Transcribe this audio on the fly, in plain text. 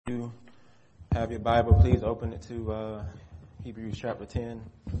Have your Bible, please open it to Hebrews chapter 10.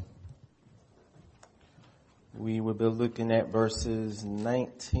 We will be looking at verses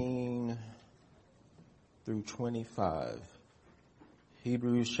 19 through 25.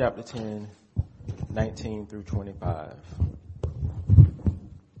 Hebrews chapter 10, 19 through 25.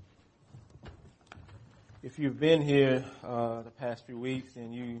 If you've been here the past few weeks,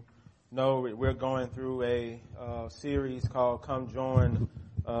 then you know we're going through a series called Come Join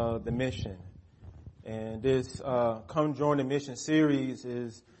the Mission. And this Come Join the Mission series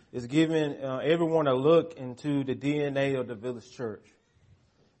is giving everyone a look into the DNA of the Village Church.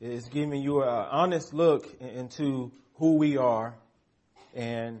 It's giving you an honest look into who we are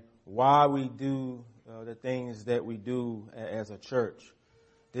and why we do the things that we do as a church.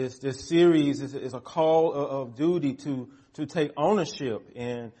 This series is a call of duty to take ownership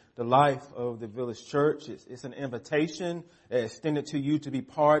in the life of the Village Church. It's an invitation extended to you to be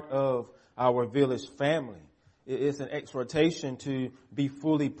part of our village family. It's an exhortation to be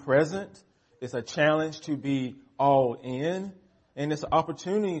fully present. It's a challenge to be all in. And it's an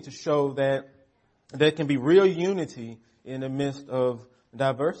opportunity to show that there can be real unity in the midst of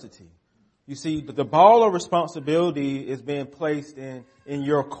diversity. You see, the ball of responsibility is being placed in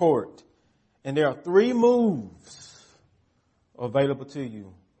your court. And there are 3 moves available to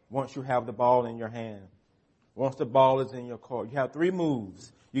you once you have the ball in your hand. Once the ball is in your court, you have 3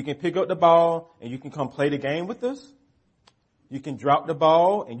 moves. You can pick up the ball and you can come play the game with us. You can drop the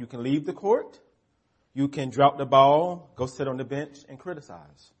ball and you can leave the court. You can drop the ball, go sit on the bench and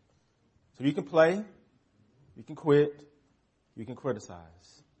criticize. So you can play, you can quit, you can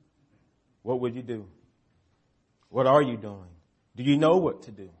criticize. What would you do? What are you doing? Do you know what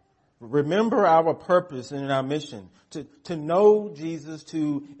to do? Remember our purpose and our mission, to know Jesus,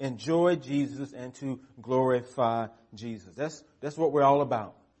 to enjoy Jesus, and to glorify Jesus. That's what we're all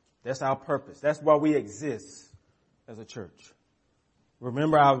about. That's our purpose. That's why we exist as a church.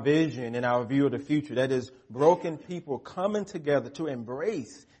 Remember our vision and our view of the future. That is broken people coming together to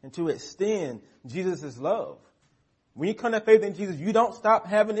embrace and to extend Jesus' love. When you come to faith in Jesus, you don't stop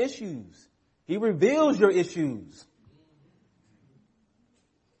having issues. He reveals your issues.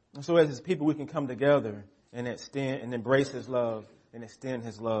 And so as His people, we can come together and extend and embrace His love and extend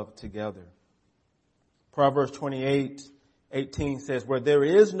His love together. Proverbs 28:18 says, where there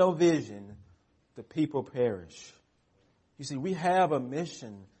is no vision, the people perish. You see, we have a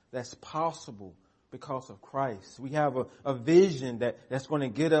mission that's possible because of Christ. We have a vision that's going to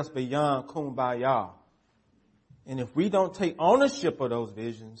get us beyond kumbaya. And if we don't take ownership of those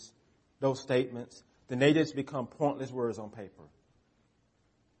visions, those statements, then they just become pointless words on paper.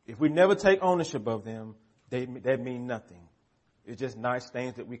 If we never take ownership of them, they mean nothing. It's just nice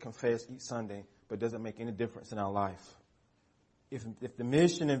things that we confess each Sunday, but doesn't make any difference in our life. If the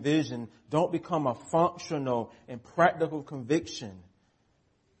mission and vision don't become a functional and practical conviction,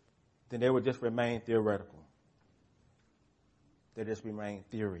 then they will just remain theoretical. They just remain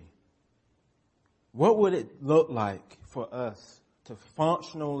theory. What would it look like for us to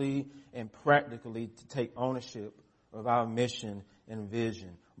functionally and practically to take ownership of our mission and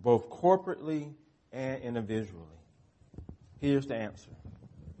vision, both corporately and individually? Here's the answer.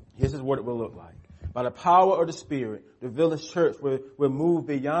 This is what it will look like. By the power of the Spirit, the Village Church will move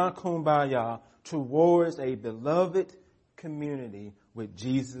beyond kumbaya towards a beloved community with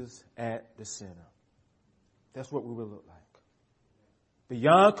Jesus at the center. That's what we will look like.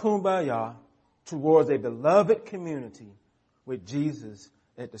 Beyond kumbaya towards a beloved community with Jesus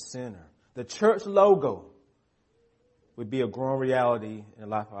at the center. The church logo would be a growing reality in the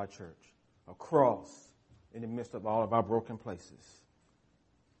life of our church. A cross in the midst of all of our broken places.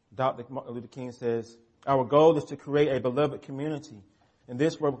 Dr. Martin Luther King says, our goal is to create a beloved community. And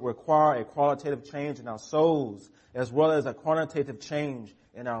this will require a qualitative change in our souls as well as a quantitative change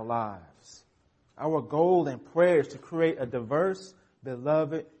in our lives. Our goal and prayer is to create a diverse,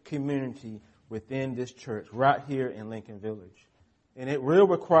 beloved community within this church right here in Lincoln Village. And it will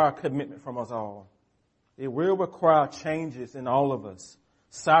require commitment from us all. It will require changes in all of us,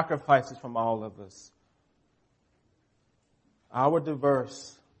 sacrifices from all of us. Our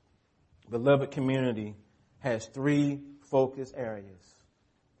diverse, beloved community has 3 focus areas.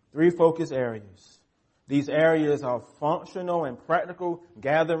 3 focus areas. These areas are functional and practical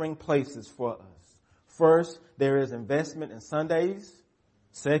gathering places for us. First, there is investment in Sundays.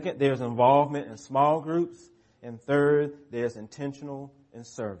 Second, there's involvement in small groups. And third, there's intentional in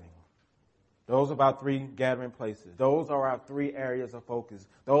serving. Those are our 3 gathering places. Those are our 3 areas of focus.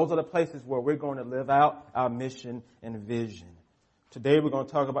 Those are the places where we're going to live out our mission and vision. Today we're going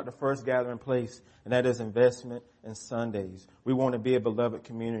to talk about the first gathering place, and that is investment in Sundays. We want to be a beloved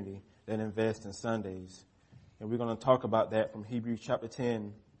community. that invest in Sundays. And we're going to talk about that from Hebrews chapter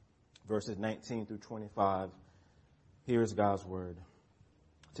 10, verses 19 through 25. Here is God's word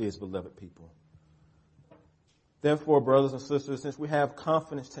to his beloved people. Therefore, brothers and sisters, since we have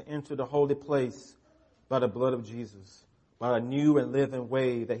confidence to enter the holy place by the blood of Jesus, by a new and living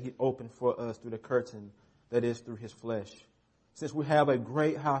way that he opened for us through the curtain that is through his flesh. Since we have a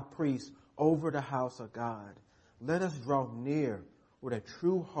great high priest over the house of God, let us draw near with a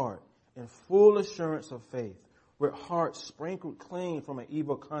true heart and full assurance of faith, with hearts sprinkled clean from an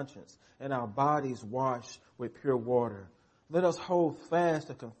evil conscience and our bodies washed with pure water. Let us hold fast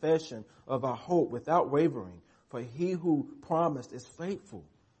the confession of our hope without wavering, for he who promised is faithful.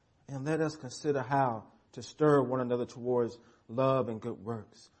 And let us consider how to stir one another towards love and good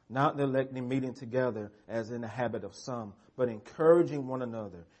works, not neglecting meeting together as in the habit of some, but encouraging one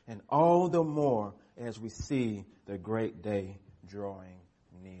another, and all the more as we see the great day drawing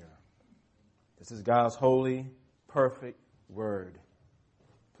near. This is God's holy, perfect word.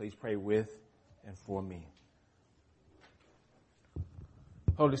 Please pray with and for me.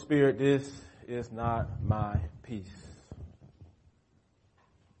 Holy Spirit, this is not my peace.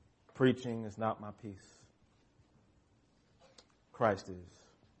 Preaching is not my peace. Christ is.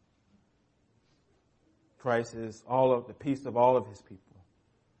 Christ is all of the peace of all of his people.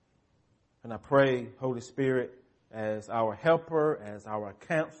 And I pray, Holy Spirit, as our helper, as our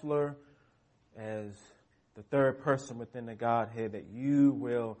counselor, as the third person within the Godhead, that you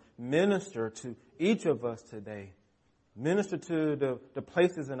will minister to each of us today. Minister to the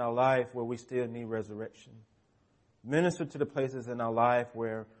places in our life where we still need resurrection. Minister to the places in our life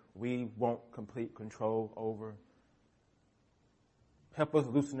where we want complete control over. Help us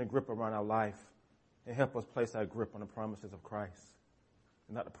loosen the grip around our life and help us place our grip on the promises of Christ.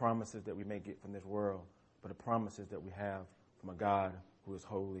 And not the promises that we may get from this world, but the promises that we have from a God who is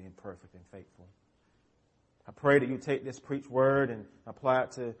holy and perfect and faithful. I pray that you take this preached word and apply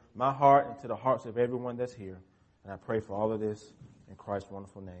it to my heart and to the hearts of everyone that's here. And I pray for all of this in Christ's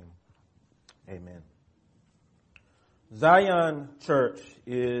wonderful name. Amen. Zion Church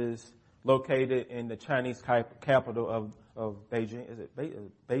is located in the Chinese capital of Beijing. Is it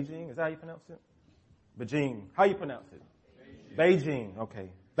Beijing? Is that how you pronounce it? Beijing. How you pronounce it? Beijing. Okay.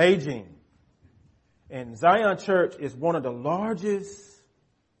 Beijing. And Zion Church is one of the largest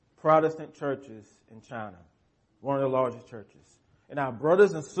Protestant churches in China. One of the largest churches. And our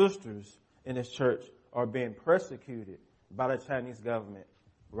brothers and sisters in this church are being persecuted by the Chinese government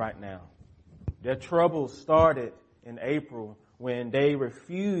right now. Their troubles started in April when they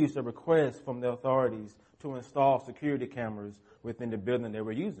refused a request from the authorities to install security cameras within the building they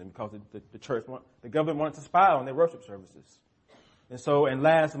were using because the government wanted to spy on their worship services. And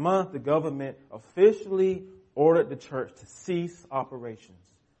last month, the government officially ordered the church to cease operations,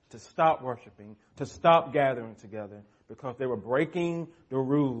 to stop worshiping, to stop gathering together because they were breaking the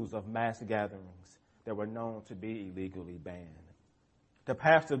rules of mass gatherings that were known to be illegally banned. The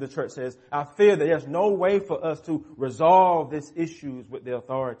pastor of the church says, I fear that there's no way for us to resolve these issues with the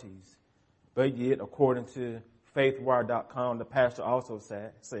authorities. But yet, according to faithwire.com, the pastor also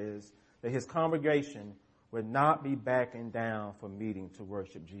says that his congregation would not be backing down from meeting to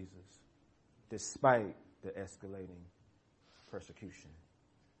worship Jesus, despite the escalating persecution.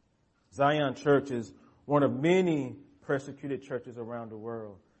 Zion Church is one of many persecuted churches around the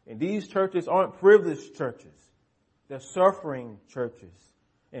world. And these churches aren't privileged churches. They're suffering churches.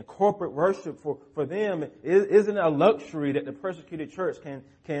 And corporate worship for them isn't a luxury that the persecuted church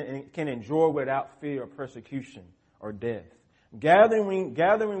can enjoy without fear of persecution or death. Gathering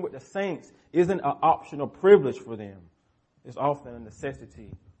with the saints isn't an optional privilege for them. It's often a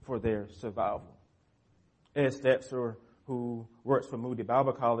necessity for their survival. Ed Stetzer, who works for Moody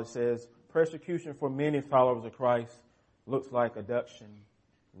Bible College, says persecution for many followers of Christ looks like abduction,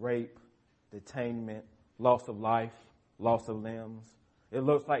 rape, detainment, loss of life, loss of limbs. It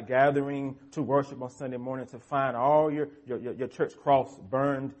looks like gathering to worship on Sunday morning to find all your church cross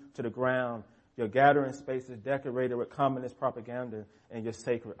burned to the ground, your gathering spaces decorated with communist propaganda, and your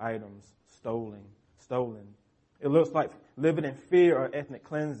sacred items stolen. It looks like living in fear of ethnic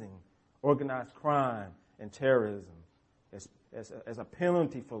cleansing, organized crime, and terrorism as a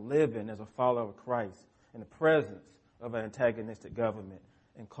penalty for living as a follower of Christ in the presence of an antagonistic government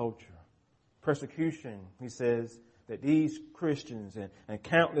and culture. Persecution, he says, that these Christians and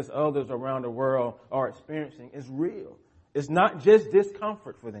countless others around the world are experiencing is real. It's not just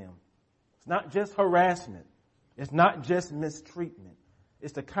discomfort for them. It's not just harassment. It's not just mistreatment.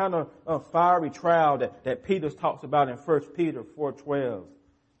 It's the kind of fiery trial that Peter talks about in 1 Peter 4:12.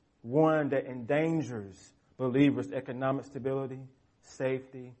 One that endangers believers' economic stability,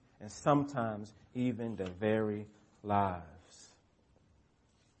 safety, and sometimes even their very lives.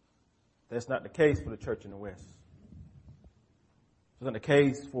 That's not the case for the church in the West. It's not the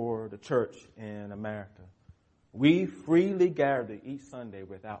case for the church in America. We freely gather each Sunday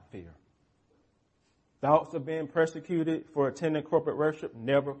without fear. Thoughts of being persecuted for attending corporate worship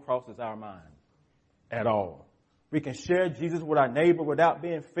never crosses our mind at all. We can share Jesus with our neighbor without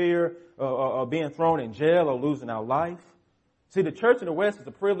being fear or being thrown in jail or losing our life. See, the church in the West is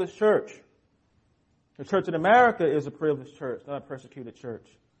a privileged church. The church in America is a privileged church, not a persecuted church.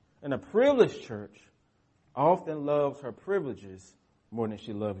 And a privileged church often loves her privileges more than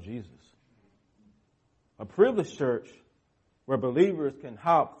she loves Jesus. A privileged church where believers can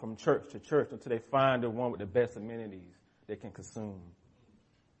hop from church to church until they find the one with the best amenities they can consume.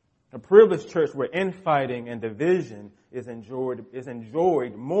 A privileged church where infighting and division is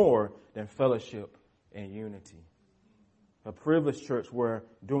enjoyed more than fellowship and unity. A privileged church where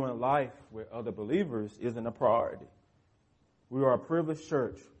doing life with other believers isn't a priority. We are a privileged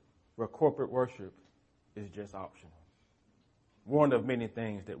church where corporate worship is just optional. One of many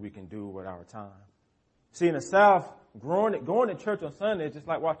things that we can do with our time. See, in the South, going to church on Sunday is just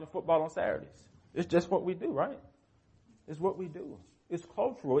like watching football on Saturdays. It's just what we do, right? It's what we do. It's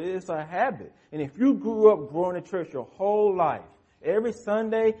cultural. It's a habit. And if you grew up going to church your whole life, every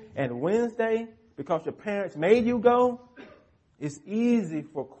Sunday and Wednesday, because your parents made you go, it's easy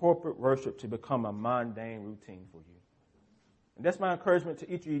for corporate worship to become a mundane routine for you. And that's my encouragement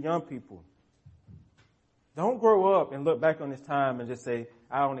to each of you young people. Don't grow up and look back on this time and just say,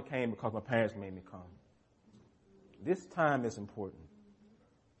 I only came because my parents made me come. This time is important.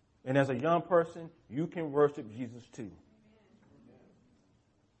 And as a young person, you can worship Jesus too.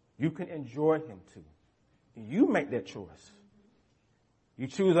 You can enjoy him too. You make that choice. You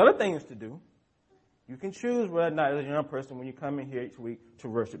choose other things to do. You can choose whether or not as a young person when you come in here each week to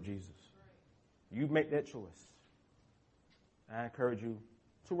worship Jesus. You make that choice. I encourage you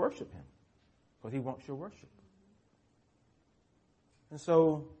to worship him because he wants your worship. And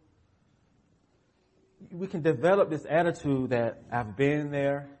so we can develop this attitude that I've been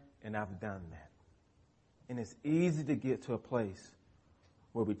there and I've done that. And it's easy to get to a place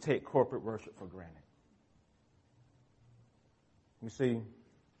where we take corporate worship for granted. You see,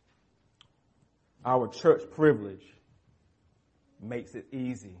 our church privilege makes it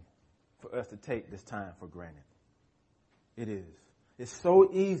easy for us to take this time for granted. It is. It's so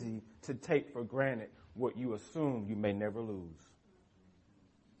easy to take for granted what you assume you may never lose.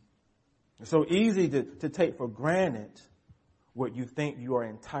 It's so easy to take for granted what you think you are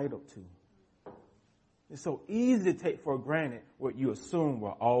entitled to. It's so easy to take for granted what you assume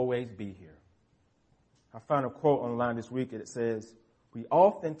will always be here. I found a quote online this week that says, we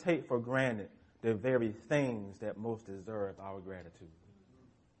often take for granted the very things that most deserve our gratitude.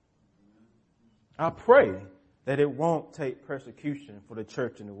 I pray that it won't take persecution for the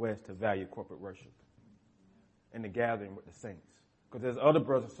church in the West to value corporate worship and the gathering with the saints. Because there's other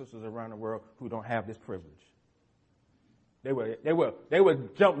brothers and sisters around the world who don't have this privilege. They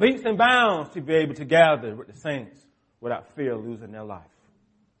would jump leaps and bounds to be able to gather with the saints without fear of losing their life.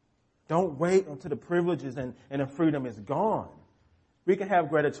 Don't wait until the privileges and the freedom is gone. We can have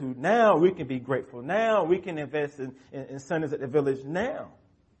gratitude now. We can be grateful now. We can invest in Sundays at the village now.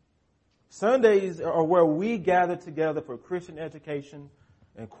 Sundays are where we gather together for Christian education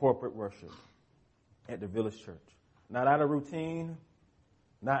and corporate worship at the village church. Not out of routine,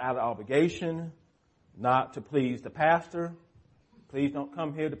 not out of obligation, not to please the pastor. Please don't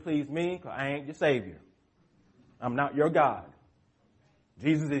come here to please me because I ain't your Savior. I'm not your God.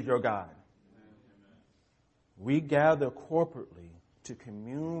 Jesus is your God. We gather corporately to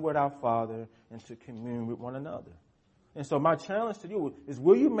commune with our Father and to commune with one another. And so my challenge to you is,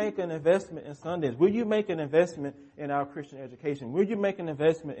 will you make an investment in Sundays? Will you make an investment in our Christian education? Will you make an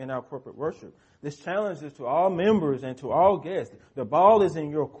investment in our corporate worship? This challenge is to all members and to all guests. The ball is in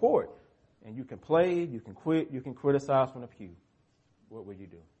your court. And you can play, you can quit, you can criticize from the pew. What will you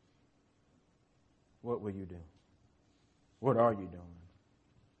do? What will you do? What are you doing?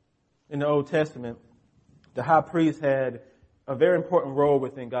 In the Old Testament, the high priest had a very important role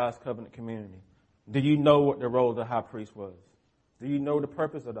within God's covenant community. Do you know what the role of the high priest was? Do you know the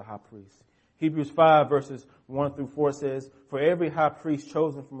purpose of the high priest? Hebrews 5 verses 1 through 4 says, for every high priest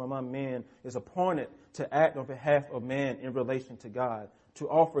chosen from among men is appointed to act on behalf of man in relation to God, to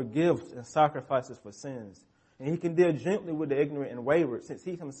offer gifts and sacrifices for sins. And he can deal gently with the ignorant and wayward, since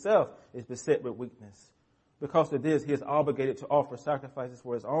he himself is beset with weakness. Because of this, he is obligated to offer sacrifices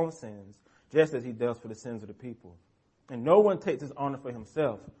for his own sins, just as he does for the sins of the people. And no one takes his honor for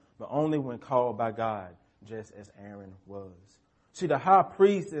himself, but only when called by God, just as Aaron was. See, the high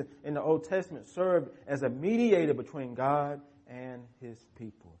priest in the Old Testament served as a mediator between God and his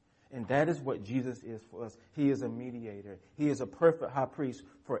people. And that is what Jesus is for us. He is a mediator. He is a perfect high priest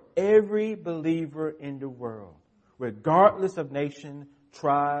for every believer in the world, regardless of nation,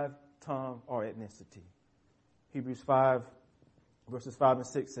 tribe, tongue, or ethnicity. Hebrews 5, verses 5 and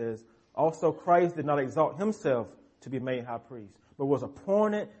 6 says, also Christ did not exalt himself to be made high priest, but was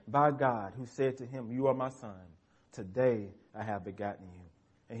appointed by God, who said to him, you are my son. Today I have begotten you.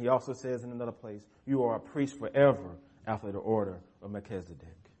 And he also says in another place, you are a priest forever after the order of Melchizedek.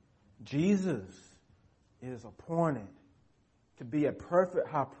 Jesus is appointed to be a perfect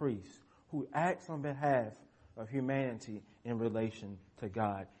high priest who acts on behalf of humanity in relation to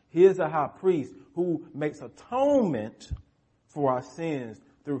God. He is a high priest who makes atonement for our sins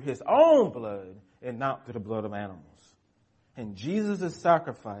through his own blood and not through the blood of animals. And Jesus'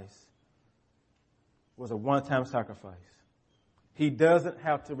 sacrifice was a one-time sacrifice. He doesn't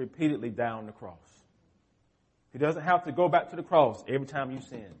have to repeatedly die on the cross. He doesn't have to go back to the cross every time you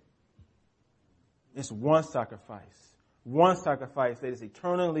sin. It's one sacrifice that is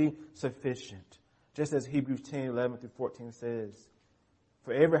eternally sufficient. Just as Hebrews 10, 11 through 14 says,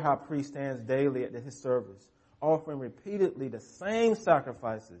 for every high priest stands daily at his service, offering repeatedly the same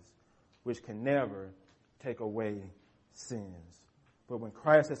sacrifices, which can never take away sins. But when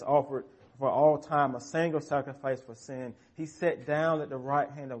Christ has offered for all time a single sacrifice for sin, he sat down at the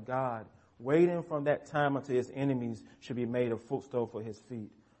right hand of God, waiting from that time until his enemies should be made a footstool for his feet.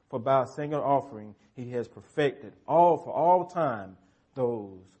 For by a single offering, he has perfected for all time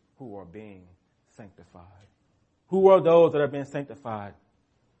those who are being sanctified. Who are those that are being sanctified?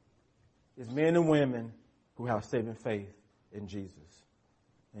 It's men and women who have saving faith in Jesus.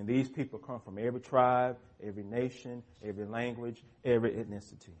 And these people come from every tribe, every nation, every language, every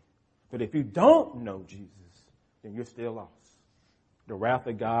ethnicity. But if you don't know Jesus, then you're still lost. The wrath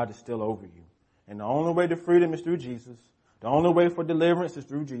of God is still over you. And the only way to freedom is through Jesus. The only way for deliverance is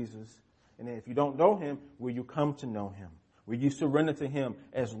through Jesus. And if you don't know him, will you come to know him? Will you surrender to him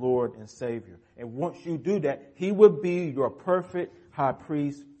as Lord and Savior? And once you do that, he will be your perfect high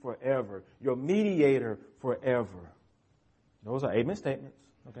priest forever, your mediator forever. Those are amen statements,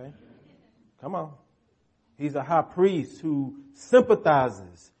 okay? Come on. He's a high priest who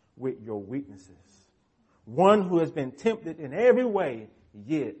sympathizes with your weaknesses. One who has been tempted in every way,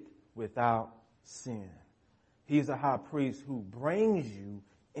 yet without sin. He's a high priest who brings you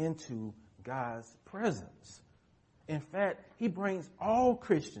into God's presence. In fact, he brings all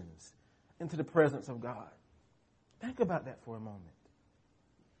Christians into the presence of God. Think about that for a moment.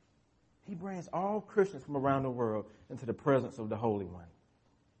 He brings all Christians from around the world into the presence of the Holy One.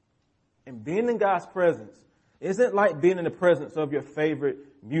 And being in God's presence isn't like being in the presence of your favorite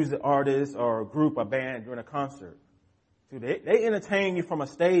music artist or group or band during a concert. See, they entertain you from a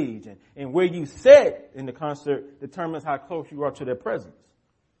stage, and where you sit in the concert determines how close you are to their presence.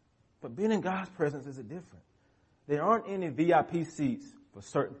 But being in God's presence is different. There aren't any VIP seats for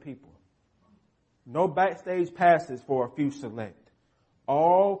certain people. No backstage passes for a few select.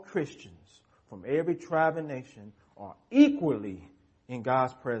 All Christians from every tribe and nation are equally in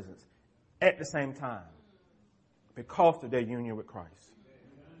God's presence at the same time because of their union with Christ.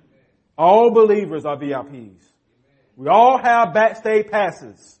 All believers are VIPs. We all have backstage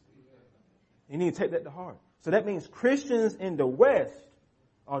passes. You need to take that to heart. So that means Christians in the West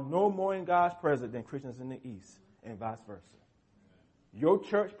are no more in God's presence than Christians in the East, and vice versa. Your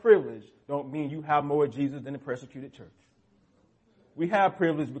church privilege don't mean you have more of Jesus than the persecuted church. We have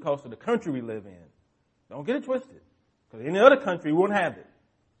privilege because of the country we live in. Don't get it twisted. Because in any other country, we wouldn't have it.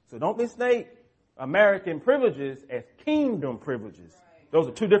 So don't mistake American privileges as kingdom privileges. Those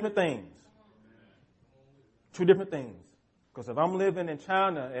are two different things. Two different things. Because if I'm living in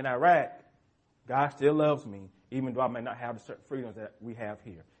China and Iraq, God still loves me, even though I may not have the certain freedoms that we have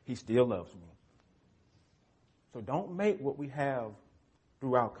here. He still loves me. So don't make what we have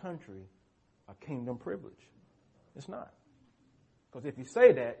through our country a kingdom privilege. It's not. Because if you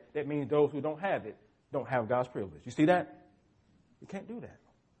say that, that means those who don't have it don't have God's privilege. You see that? You can't do that.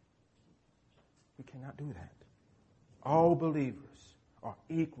 We cannot do that. All believers are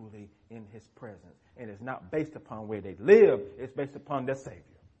equally in his presence. And it's not based upon where they live. It's based upon their Savior.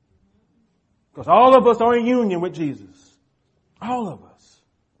 Because all of us are in union with Jesus. All of us.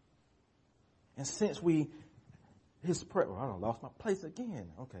 And since I lost my place again.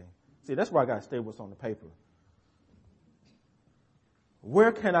 Okay. See, that's why I got to stay with what's on the paper.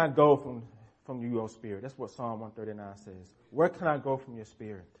 Where can I go from your spirit? That's what Psalm 139 says. Where can I go from your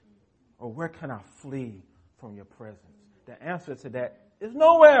spirit? Or where can I flee from your presence? The answer to that is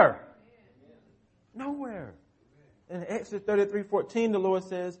nowhere. Nowhere. In Exodus 33:14, the Lord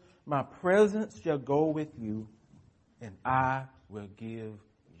says, my presence shall go with you, and I will give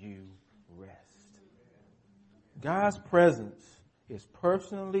you rest. God's presence is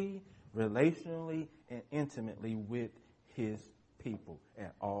personally, relationally, and intimately with his people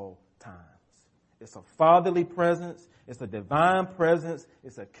at all times. It's a fatherly presence. It's a divine presence.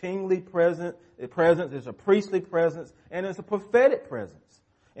 It's a kingly presence. It's a priestly presence. And it's a prophetic presence.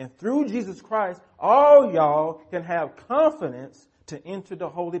 And through Jesus Christ, all y'all can have confidence to enter the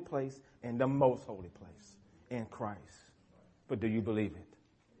holy place and the most holy place in Christ. But do you believe it?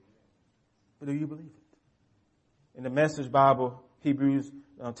 But do you believe it? In the Message Bible, Hebrews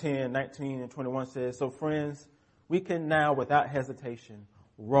 10, 19, and 21 says, so friends, we can now without hesitation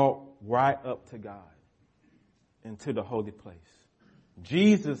walk right up to God into the holy place.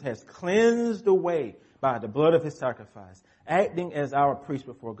 Jesus has cleansed the way by the blood of his sacrifice, acting as our priest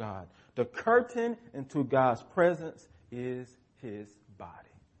before God. The curtain into God's presence is his body.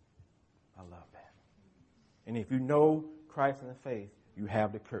 I love that. And if you know Christ in the faith, you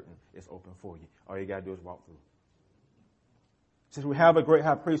have the curtain. It's open for you. All you got to do is walk through. Since we have a great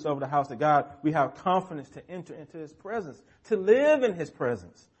high priest over the house of God, we have confidence to enter into his presence, to live in his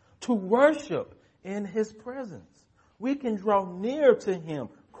presence, to worship in his presence. We can draw near to him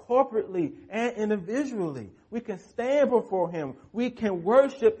corporately and individually. We can stand before him. We can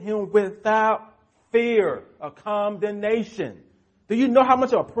worship him without fear of condemnation. Do you know how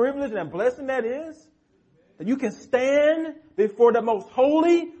much of a privilege and a blessing that is? That you can stand before the most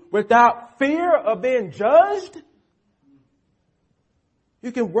holy without fear of being judged?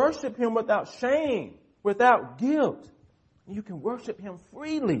 You can worship him without shame, without guilt. You can worship him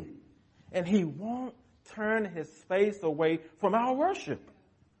freely. And he won't turn his face away from our worship.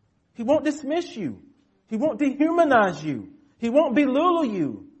 He won't dismiss you. He won't dehumanize you. He won't belittle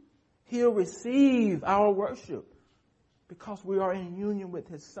you. He'll receive our worship because we are in union with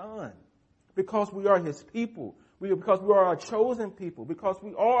his son, because we are his people, because we are a chosen people, because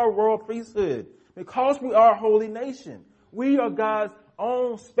we are a royal priesthood, because we are a holy nation. We are God's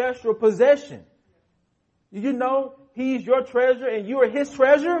own special possession. Did you know he's your treasure and you are his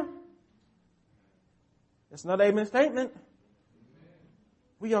treasure? It's not an amen statement.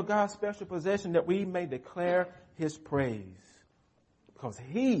 We are God's special possession that we may declare his praise because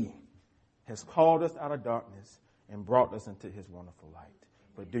he has called us out of darkness and brought us into his wonderful light.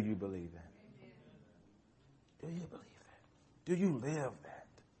 But do you believe that? Do you believe that? Do you live that?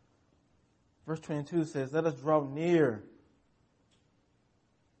 Verse 22 says, let us draw near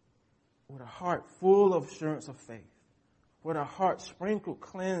with a heart full of assurance of faith, with a heart sprinkled,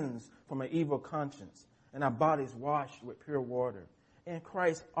 cleansed from an evil conscience, and our bodies washed with pure water. In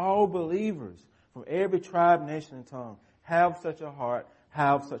Christ, all believers from every tribe, nation, and tongue have such a heart,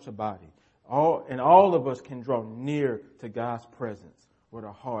 have such a body. All of us can draw near to God's presence with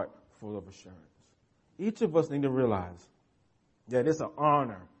a heart full of assurance. Each of us need to realize that it's an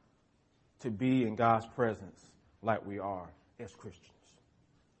honor to be in God's presence like we are as Christians.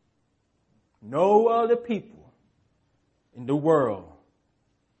 No other people in the world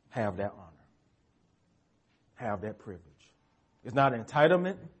have that honor, have that privilege. It's not an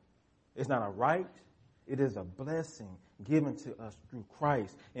entitlement. It's not a right. It is a blessing given to us through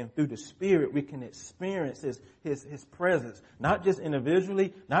Christ. And through the Spirit, we can experience His presence, not just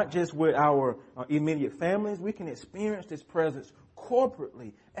individually, not just with our immediate families. We can experience this presence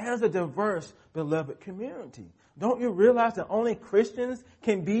corporately as a diverse, beloved community. Don't you realize that only Christians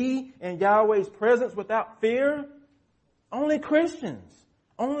can be in Yahweh's presence without fear? Only Christians.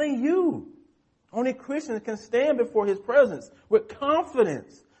 Only you. Only Christians can stand before His presence with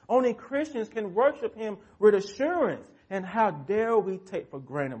confidence. Only Christians can worship Him with assurance. And how dare we take for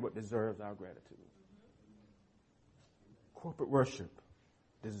granted what deserves our gratitude? Corporate worship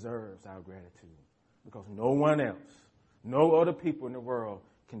deserves our gratitude because no one else, no other people in the world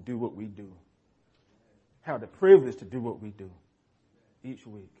can do what we do. Have the privilege to do what we do. Each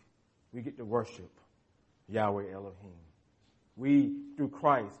week, we get to worship Yahweh Elohim. We, through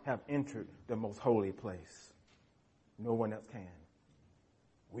Christ, have entered the most holy place. No one else can.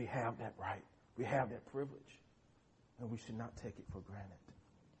 We have that right. We have that privilege. And we should not take it for granted.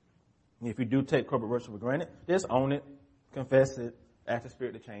 And if you do take corporate worship for granted, just own it, confess it, ask the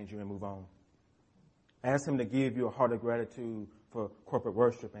Spirit to change you and move on. Ask Him to give you a heart of gratitude for corporate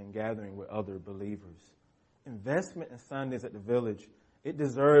worship and gathering with other believers. Investment in Sundays at the Village, it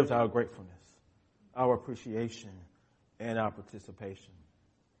deserves our gratefulness, our appreciation, and our participation.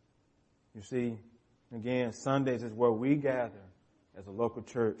 You see, again, Sundays is where we gather as a local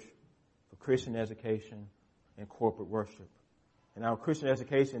church for Christian education and corporate worship. And our Christian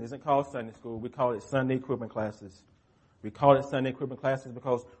education isn't called Sunday school. We call it Sunday equipment classes. We call it Sunday equipment classes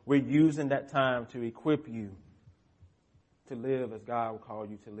because we're using that time to equip you to live as God will call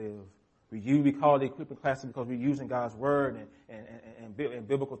you to live. We call it equipment classes because we're using God's word and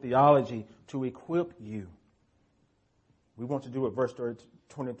biblical theology to equip you. We want to do what verse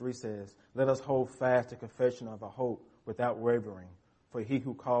 23 says. Let us hold fast the confession of our hope without wavering. For he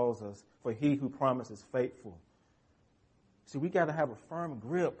who calls us, for he who promises faithful. See, we got to have a firm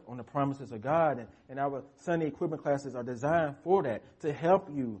grip on the promises of God, and our Sunday equipment classes are designed for that, to help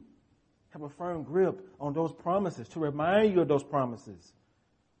you have a firm grip on those promises, to remind you of those promises.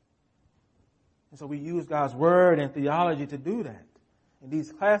 And so we use God's word and theology to do that. And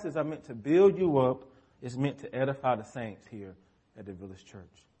these classes are meant to build you up. It's meant to edify the saints here at the Village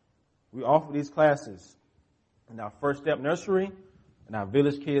Church. We offer these classes in our First Step Nursery, in our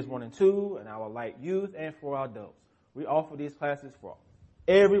Village Kids 1 and 2, and our Light Youth, and for our adults. We offer these classes for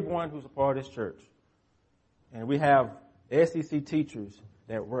everyone who's a part of this church. And we have SEC teachers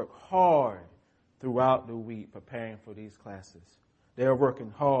that work hard throughout the week preparing for these classes. They're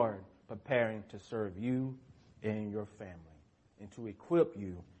working hard preparing to serve you and your family and to equip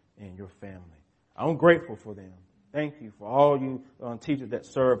you and your family. I'm grateful for them. Thank you for all you teachers that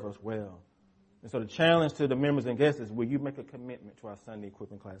serve us well. And so the challenge to the members and guests is, will you make a commitment to our Sunday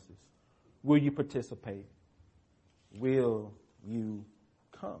equipment classes? Will you participate? Will you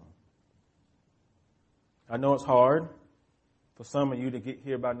come? I know it's hard for some of you to get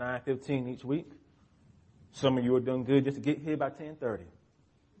here by 9:15 each week. Some of you are doing good just to get here by 10:30.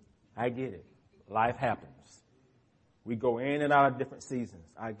 I get it. Life happens. We go in and out of different seasons.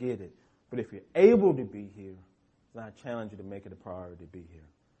 I get it. But if you're able to be here, then I challenge you to make it a priority to be here.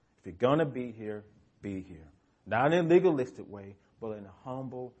 If you're going to be here, be here. Not in a legalistic way, but in a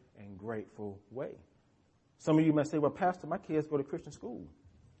humble and grateful way. Some of you may say, well, Pastor, my kids go to Christian school.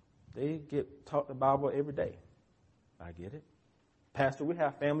 They get taught the Bible every day. I get it. Pastor, we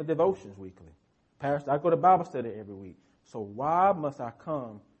have family devotions weekly. Pastor, I go to Bible study every week. So why must I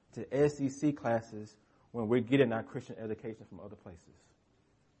come to SEC classes when we're getting our Christian education from other places?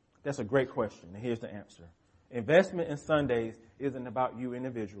 That's a great question, and here's the answer. Investment in Sundays isn't about you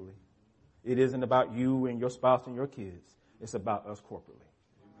individually. It isn't about you and your spouse and your kids. It's about us corporately.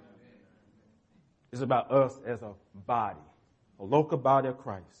 It's about us as a body, a local body of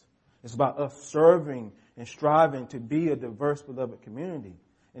Christ. It's about us serving and striving to be a diverse, beloved community.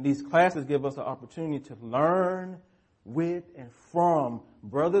 And these classes give us an opportunity to learn with and from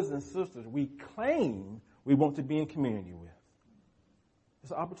brothers and sisters we claim we want to be in community with.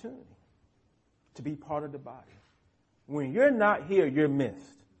 It's an opportunity to be part of the body. When you're not here, you're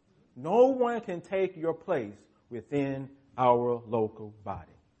missed. No one can take your place within our local body.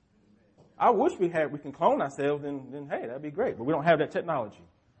 I wish we can clone ourselves, then hey, that'd be great. But we don't have that technology.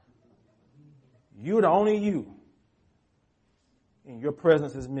 You're the only you. And your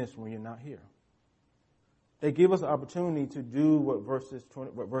presence is missed when you're not here. They give us an opportunity to do what verse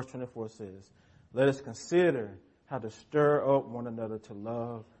 24 says. Let us consider how to stir up one another to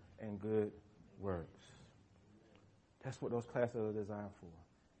love and good works. That's what those classes are designed for.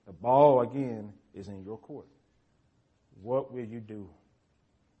 The ball, again, is in your court. What will you do?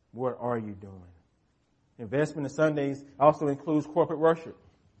 What are you doing? Investment in Sundays also includes corporate worship.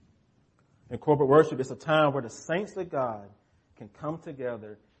 And corporate worship is a time where the saints of God can come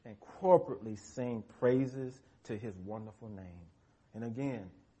together and corporately sing praises to his wonderful name. And again,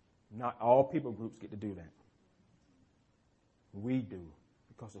 not all people groups get to do that. We do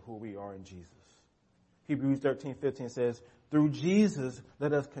because of who we are in Jesus. Hebrews 13:15 says, through Jesus,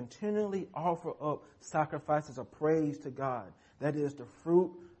 let us continually offer up sacrifices of praise to God. That is the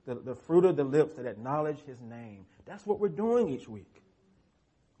fruit of the lips that acknowledge his name. That's what we're doing each week.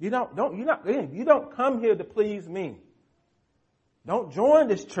 You don't come here to please me. Don't join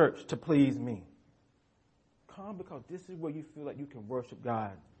this church to please me. Come because this is where you feel like you can worship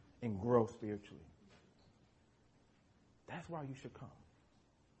God and grow spiritually. That's why you should come.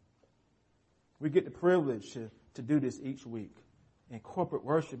 We get the privilege to do this each week. And corporate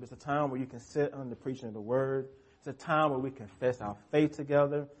worship is a time where you can sit under the preaching of the word. It's a time where we confess our faith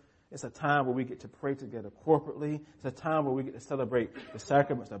together. It's a time where we get to pray together corporately. It's a time where we get to celebrate the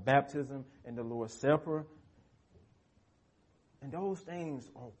sacraments of baptism and the Lord's Supper. And those things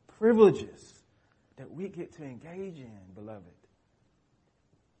are privileges that we get to engage in, beloved.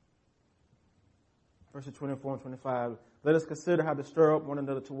 Verses 24 and 25, let us consider how to stir up one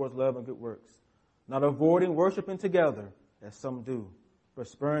another towards love and good works, not avoiding worshiping together, as some do, but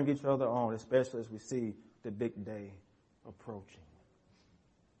spurring each other on, especially as we see the big day approaching.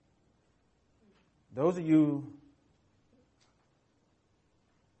 Those of you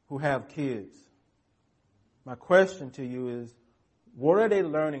who have kids, My question to you is, what are they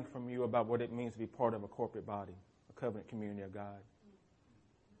learning from you about what it means to be part of a corporate body, a covenant community of God?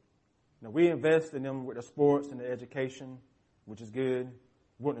 Now, we invest in them with the sports and the education, which is good,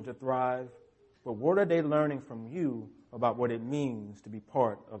 wanting to thrive. But what are they learning from you about what it means to be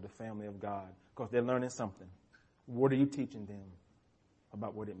part of the family of God? Because they're learning something. What are you teaching them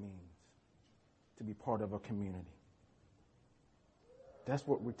about what it means to be part of a community? That's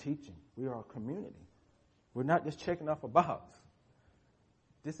what we're teaching. We are a community. We're not just checking off a box.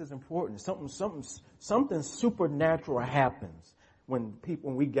 This is important. Something supernatural happens when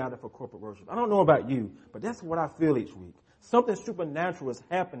we gather for corporate worship. I don't know about you, but that's what I feel each week. Something supernatural is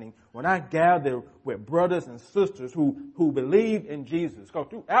happening when I gather with brothers and sisters who believe in Jesus. Because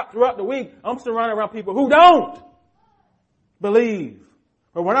throughout the week, I'm surrounded around people who don't believe.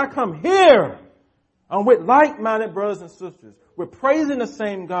 But when I come here, I'm with like-minded brothers and sisters. We're praising the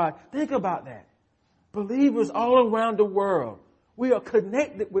same God. Think about that. Believers all around the world. We are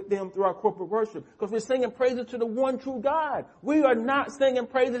connected with them through our corporate worship because we're singing praises to the one true God. We are not singing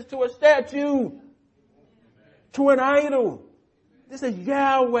praises to a statue, to an idol. This is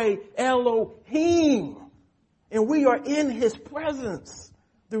Yahweh Elohim. And we are in His presence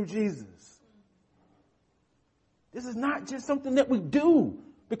through Jesus. This is not just something that we do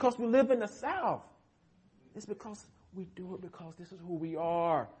because we live in the South. It's because we do it because this is who we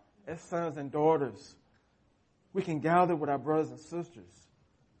are as sons and daughters. We can gather with our brothers and sisters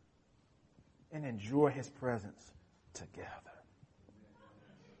and enjoy His presence together.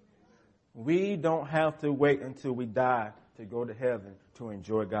 We don't have to wait until we die to go to heaven to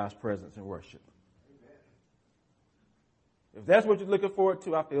enjoy God's presence and worship. If that's what you're looking forward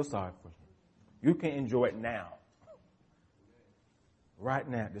to, I feel sorry for you. You can enjoy it now. Right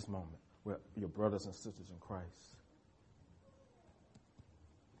now at this moment with your brothers and sisters in Christ.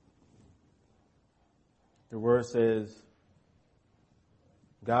 The word says,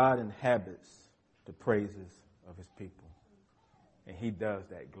 God inhabits the praises of His people. And He does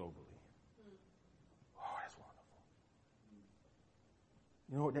that globally. Oh, that's wonderful.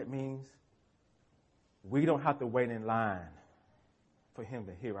 You know what that means? We don't have to wait in line for Him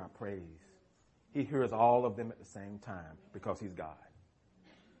to hear our praise. He hears all of them at the same time because He's God.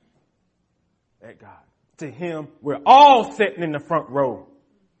 At God. To Him, we're all sitting in the front row.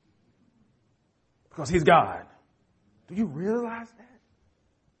 Because He's God. Do you realize that?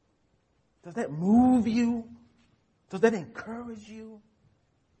 Does that move you? Does that encourage you?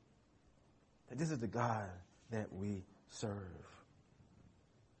 That this is the God that we serve.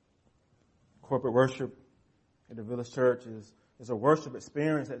 Corporate worship at the Village Church is a worship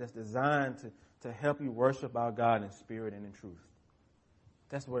experience that is designed to help you worship our God in spirit and in truth.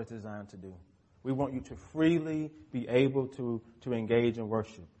 That's what it's designed to do. We want you to freely be able to engage in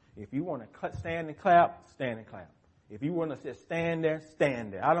worship. If you want to stand and clap, stand and clap. If you want to just stand there,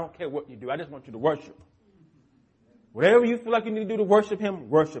 stand there. I don't care what you do. I just want you to worship. Whatever you feel like you need to do to worship Him,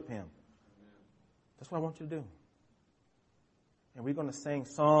 worship Him. That's what I want you to do. And we're going to sing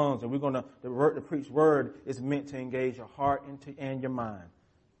songs, and the preached word is meant to engage your heart and your mind.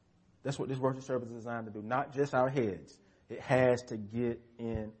 That's what this worship service is designed to do, not just our heads. It has to get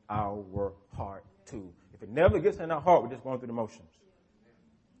in our heart too. If it never gets in our heart, we're just going through the motions.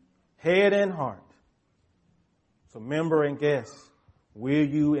 Head and heart. So member and guest, will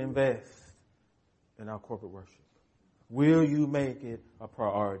you invest in our corporate worship? Will you make it a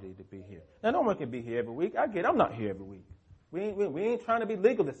priority to be here? Now, no one can be here every week. I'm not here every week. We ain't trying to be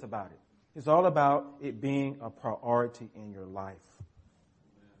legalists about it. It's all about it being a priority in your life.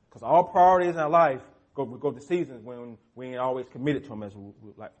 Because all priorities in our life go through seasons when we ain't always committed to them as we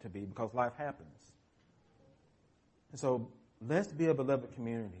would like to be because life happens. And so let's be a beloved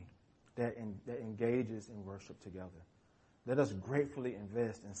community that engages in worship together. Let us gratefully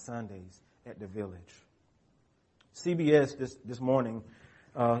invest in Sundays at the Village. CBS this morning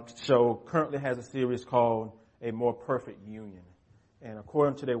show currently has a series called A More Perfect Union. And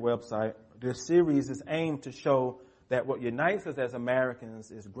according to their website, this series is aimed to show that what unites us as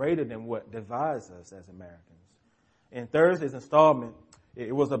Americans is greater than what divides us as Americans. In Thursday's installment,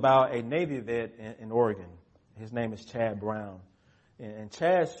 it was about a Navy vet in Oregon. His name is Chad Brown. And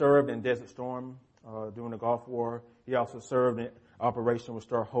Chad served in Desert Storm during the Gulf War. He also served in Operation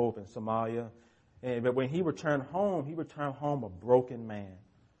Restore Hope in Somalia. But when he returned home a broken man,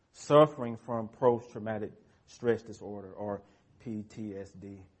 suffering from post-traumatic stress disorder or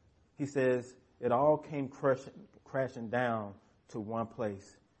PTSD. He says, it all came crashing down to one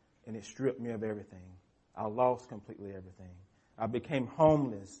place, and it stripped me of everything. I lost completely everything. I became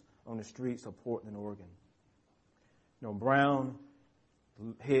homeless on the streets of Portland, Oregon. Brown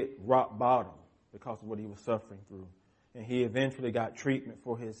hit rock bottom because of what he was suffering through. And he eventually got treatment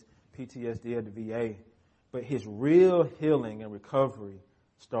for his PTSD at the VA. But his real healing and recovery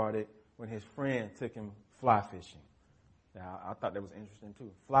started when his friend took him fly fishing. Now, I thought that was interesting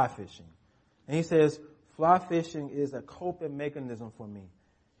too. Fly fishing. And he says, fly fishing is a coping mechanism for me.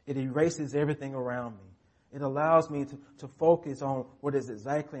 It erases everything around me. It allows me to focus on what is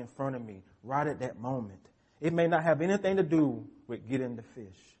exactly in front of me right at that moment. It may not have anything to do with getting the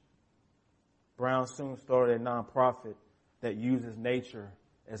fish. Brown soon started a nonprofit that uses nature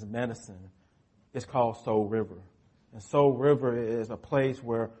as medicine. It's called Soul River. And Soul River is a place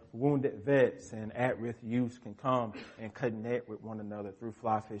where wounded vets and at-risk youths can come and connect with one another through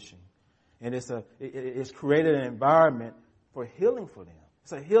fly fishing. And it's created an environment for healing for them.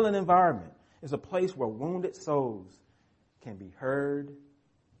 It's a healing environment. It's a place where wounded souls can be heard,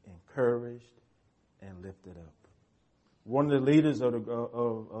 encouraged, and lifted up. One of the leaders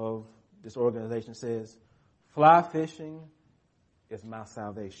of this organization says, fly fishing is my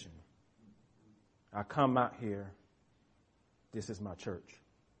salvation. I come out here. This is my church.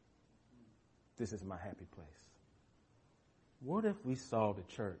 This is my happy place. What if we saw the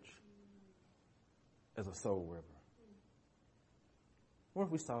church as a soul river? What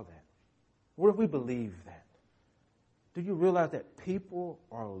if we saw that? What if we believed that? Do you realize that people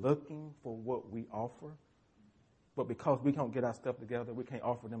are looking for what we offer, but because we can't get our stuff together, we can't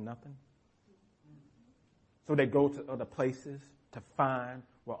offer them nothing? So they go to other places to find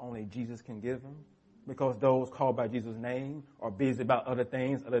what only Jesus can give them, because those called by Jesus' name are busy about other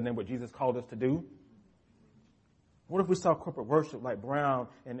things other than what Jesus called us to do. What if we saw corporate worship like Brown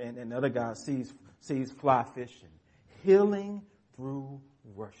and other guys sees fly fishing? Healing through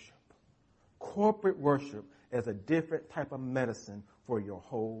worship. Corporate worship as a different type of medicine for your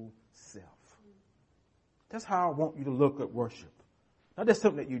whole self. That's how I want you to look at worship. Not just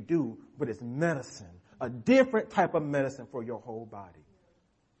something that you do, but it's medicine. A different type of medicine for your whole body.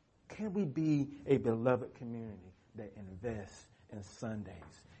 Can we be a beloved community that invests in Sundays?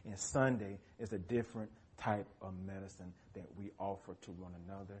 And Sunday is a different type of medicine that we offer to one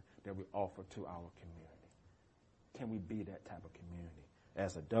another, that we offer to our community. Can we be that type of community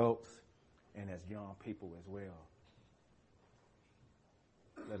as adults and as young people as well?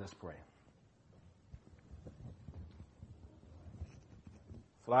 Let us pray.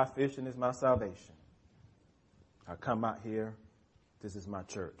 Fly fishing is my salvation. I come out here. This is my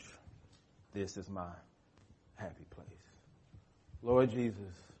church. This is my happy place. Lord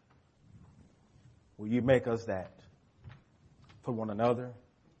Jesus, will you make us that for one another?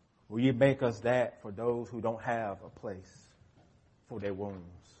 Will you make us that for those who don't have a place for their wounds?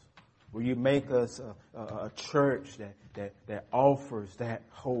 Will you make us a church that offers that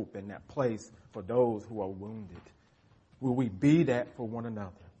hope and that place for those who are wounded? Will we be that for one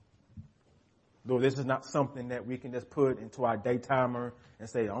another? Lord, this is not something that we can just put into our day timer and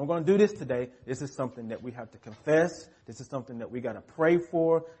say, I'm going to do this today. This is something that we have to confess. This is something that we got to pray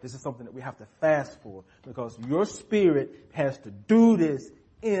for. This is something that we have to fast for, because your Spirit has to do this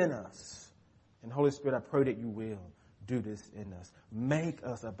in us. And Holy Spirit, I pray that you will do this in us. Make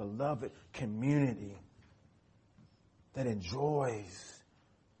us a beloved community that enjoys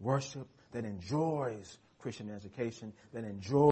worship, that enjoys Christian education, that enjoys